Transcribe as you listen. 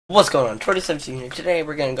What's going on? 2017 here. Today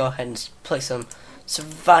we're gonna go ahead and play some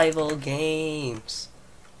survival games.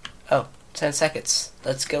 Oh, 10 seconds.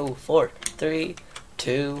 Let's go. 4, 3,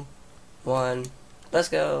 2, 1. Let's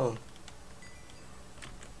go.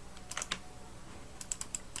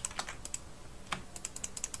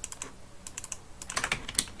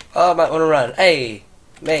 Oh, I might want to run. Hey,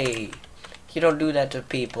 May, you don't do that to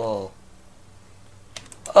people.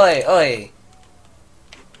 Oi, oi.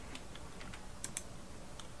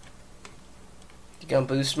 You gonna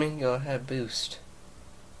boost me? Go ahead, boost.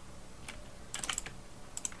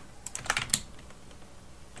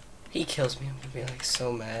 He kills me. I'm gonna be like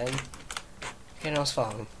so mad. Okay, no one's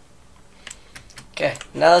following. Okay,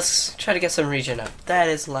 now let's try to get some regen up. That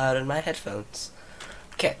is loud in my headphones.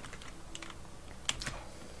 Okay.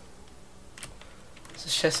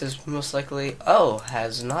 This chest is most likely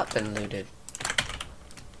has not been looted.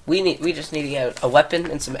 We just need to get a weapon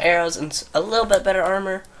and some arrows and a little bit better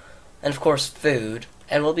armor, and of course food,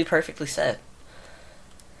 and we'll be perfectly set.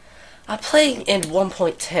 I'm playing in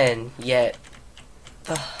 1.10, yet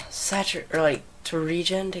the to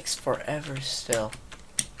regen takes forever still.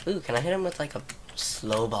 Ooh, can I hit him with like a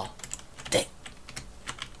slow ball? Dang.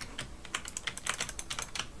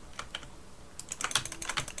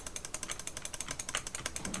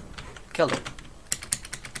 Killed him.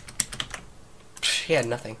 He had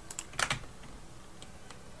nothing.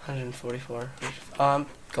 144. I'm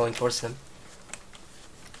going towards him.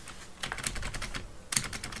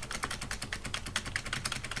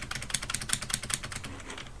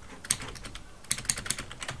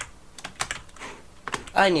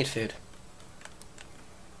 I need food.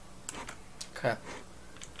 Crap.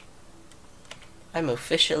 I'm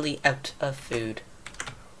officially out of food.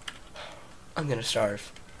 I'm gonna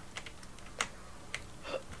starve.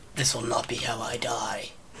 This will not be how I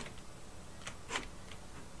die.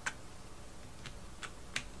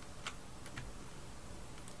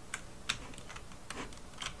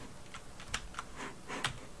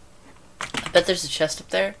 I bet there's a chest up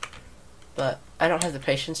there, but I don't have the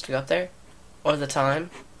patience to go up there, or the time.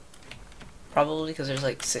 Probably because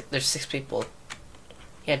there's 6 people.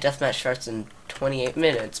 Yeah, deathmatch starts in 28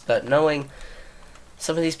 minutes, but knowing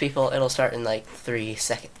some of these people, it'll start in like 3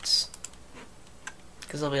 seconds.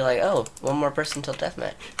 Because they'll be like, oh, one more person till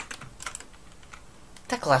deathmatch.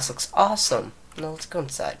 That glass looks awesome. No, let's go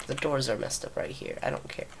inside. The doors are messed up right here. I don't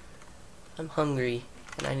care. I'm hungry,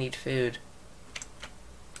 and I need food.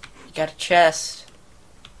 You got a chest.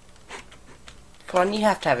 Come on, you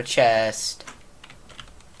have to have a chest.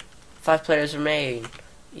 5 players remain.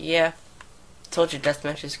 Yeah. Told you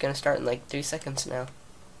deathmatch is gonna start in like 3 seconds now.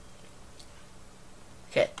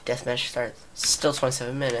 Okay, deathmatch starts. Still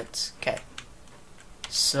 27 minutes. Okay.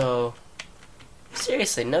 So,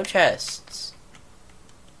 seriously, no chests.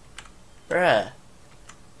 Bruh.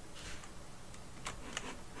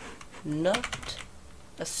 Not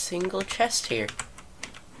a single chest here.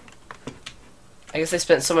 I guess they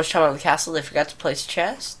spent so much time on the castle they forgot to place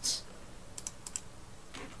chests.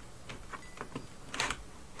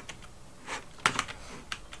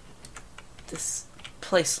 This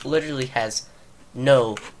place literally has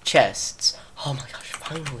no chests. Oh my gosh,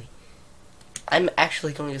 finally. I'm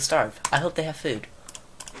actually going to starve. I hope they have food.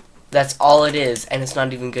 That's all it is, and it's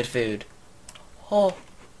not even good food. Oh.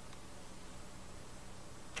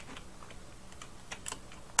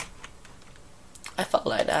 I thought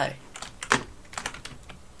I'd die.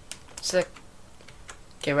 Sick.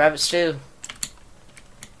 Okay, rabbit stew.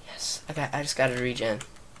 Yes, I just got a regen.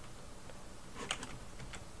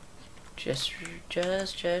 Just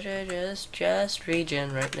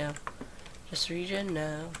regen right now. Just regen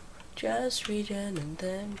now. Just regen and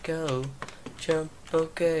then go. Jump,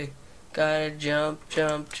 okay. Gotta jump,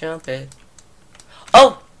 jump, jump it.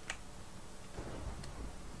 Oh!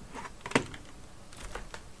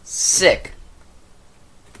 Sick.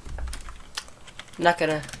 Not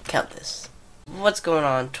gonna count this. What's going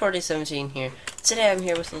on? 2017 here. Today I'm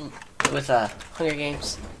here with Hunger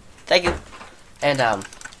Games. Thank you. And I'm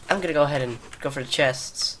gonna go ahead and go for the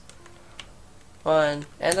chests. 1,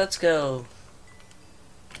 and let's go.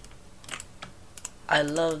 I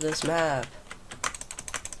love this map.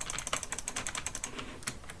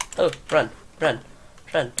 Oh, run, run,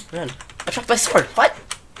 run, run. I dropped my sword. What?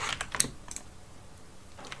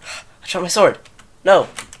 I dropped my sword. No.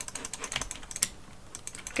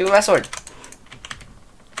 Give me my sword.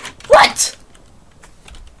 What?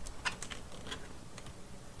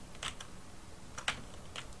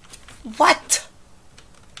 What?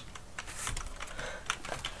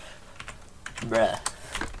 Bruh.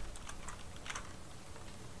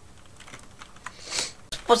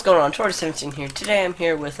 What's going on? 2017 here. Today I'm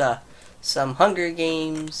here with some Hunger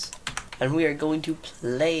Games, and we are going to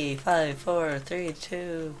play 5, 4, 3,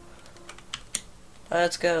 2.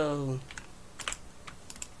 Let's go.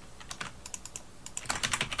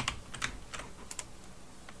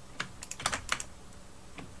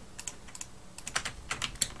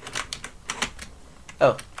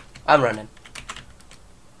 Oh, I'm running.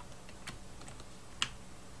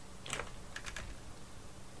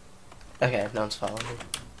 Okay, no one's following me.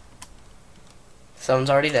 Someone's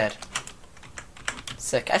already dead.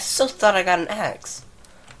 Sick. I still thought I got an axe.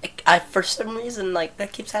 I for some reason, like,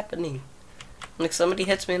 that keeps happening. Like, somebody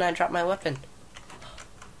hits me and I drop my weapon.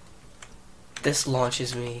 This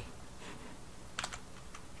launches me.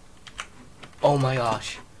 Oh my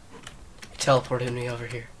gosh. It teleported me over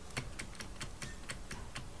here.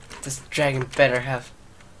 This dragon better have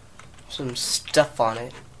some stuff on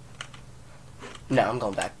it. No, I'm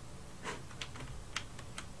going back.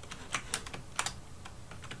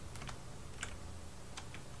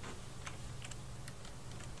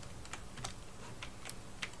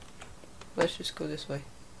 Let's just go this way.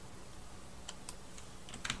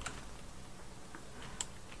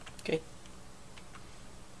 Okay.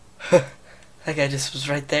 That guy just was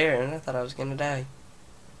right there and I thought I was gonna die.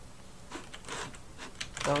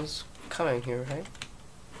 I was coming here, right?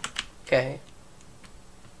 Okay.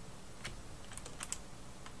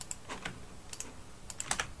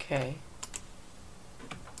 Okay.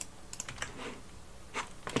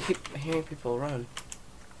 I keep hearing people run.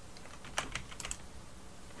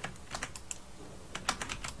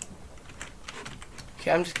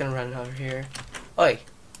 Okay, I'm just gonna run over here. Oi!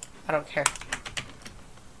 I don't care.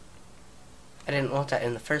 I didn't want that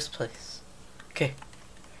in the first place. Okay.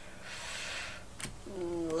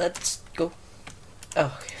 Let's go.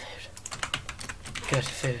 Oh, okay, food. Good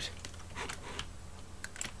food.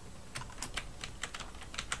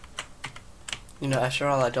 You know, after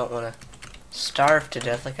all, I don't want to starve to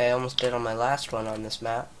death like I almost did on my last one on this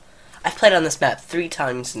map. I've played on this map 3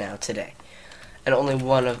 times now today. And only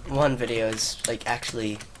one video is like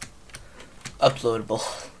actually uploadable.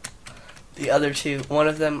 The other 2, one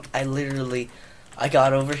of them, I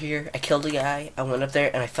got over here, I killed a guy, I went up there,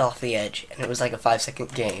 and I fell off the edge, and it was like a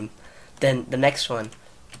 5-second game. Then the next one,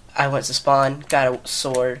 I went to spawn, got a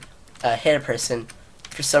sword, hit a person.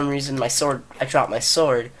 For some reason, I dropped my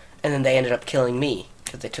sword, and then they ended up killing me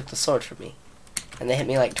because they took the sword from me, and they hit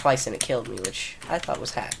me like twice, and it killed me, which I thought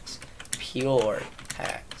was hacks, pure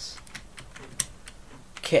hacks.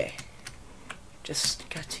 Okay, just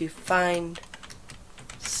got to find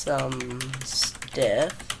some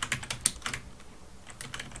stuff.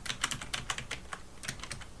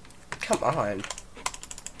 Come on.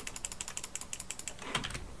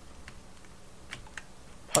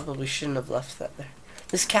 Probably shouldn't have left that there.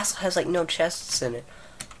 This castle has like no chests in it.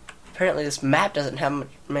 Apparently this map doesn't have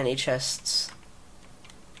many chests.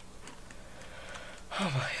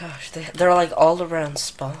 Oh my gosh, they're like all around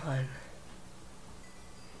spawn.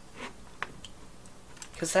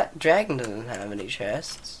 Because that dragon doesn't have any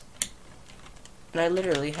chests. And I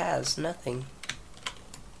literally has nothing.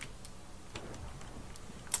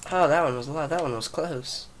 Oh, that one was a lot. That one was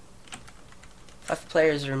close. 5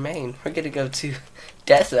 players remain. We're gonna go to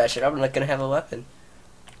deathmatch and I'm not gonna have a weapon.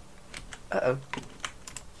 Uh-oh.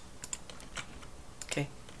 Okay.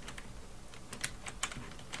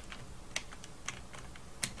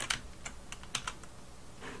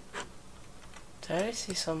 Did I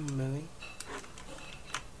see something moving?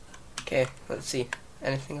 Okay, let's see.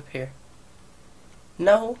 Anything up here?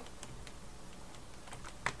 No.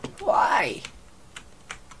 Why?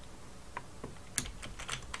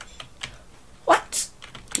 What?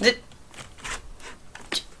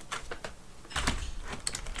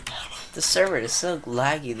 The server is so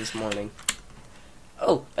laggy this morning.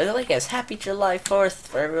 Oh, by the way, guys, happy July 4th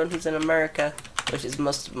for everyone who's in America, which is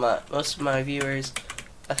most of my viewers.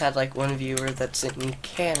 I've had like 1 viewer that's in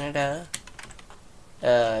Canada.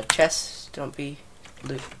 Chess, don't be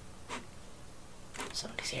loot.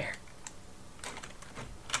 Somebody's here.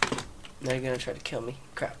 They're gonna try to kill me.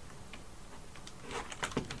 Crap.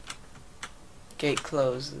 Gate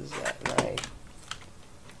closes at night.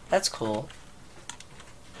 That's cool.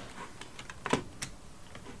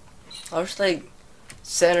 I wish like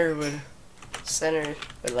center would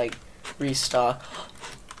like restock.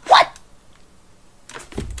 What?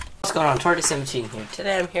 What's going on? Torty17 here.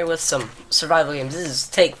 Today I'm here with some survival games. This is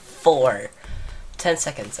take 4. 10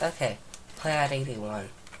 seconds. Okay. Play at 81.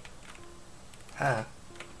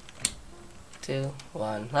 2,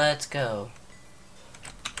 1. Let's go.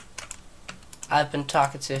 I've been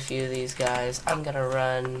talking to a few of these guys. I'm gonna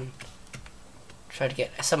run. Try to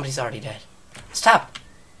get. Somebody's already dead. Stop!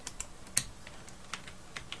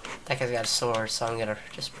 That guy's got a sword, so I'm gonna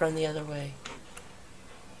just run the other way.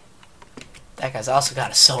 That guy's also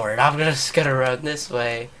got a sword. I'm just gonna run this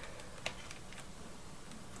way.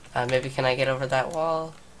 Maybe can I get over that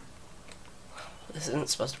wall? This isn't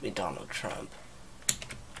supposed to be Donald Trump.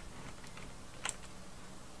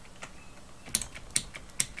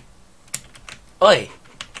 Oi!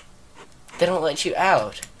 They don't let you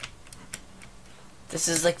out. This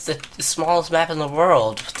is like the smallest map in the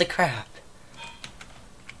world. What the crap?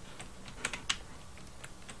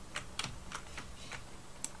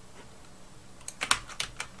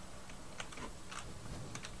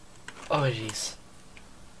 Oh jeez.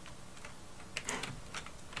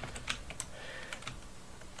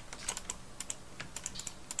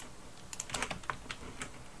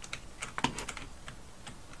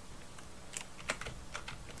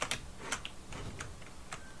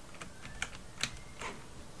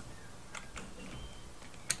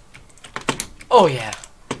 Oh yeah.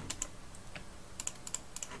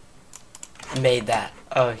 Made that.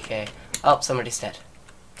 Okay. Oh, somebody's dead.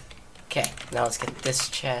 Okay, now let's get this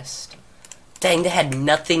chest. Dang, they had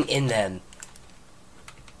nothing in them.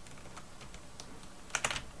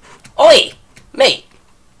 Oi! Mate!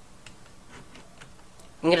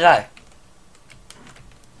 I'm gonna die.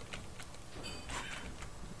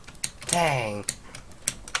 Dang.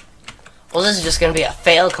 Well, this is just gonna be a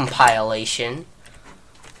fail compilation.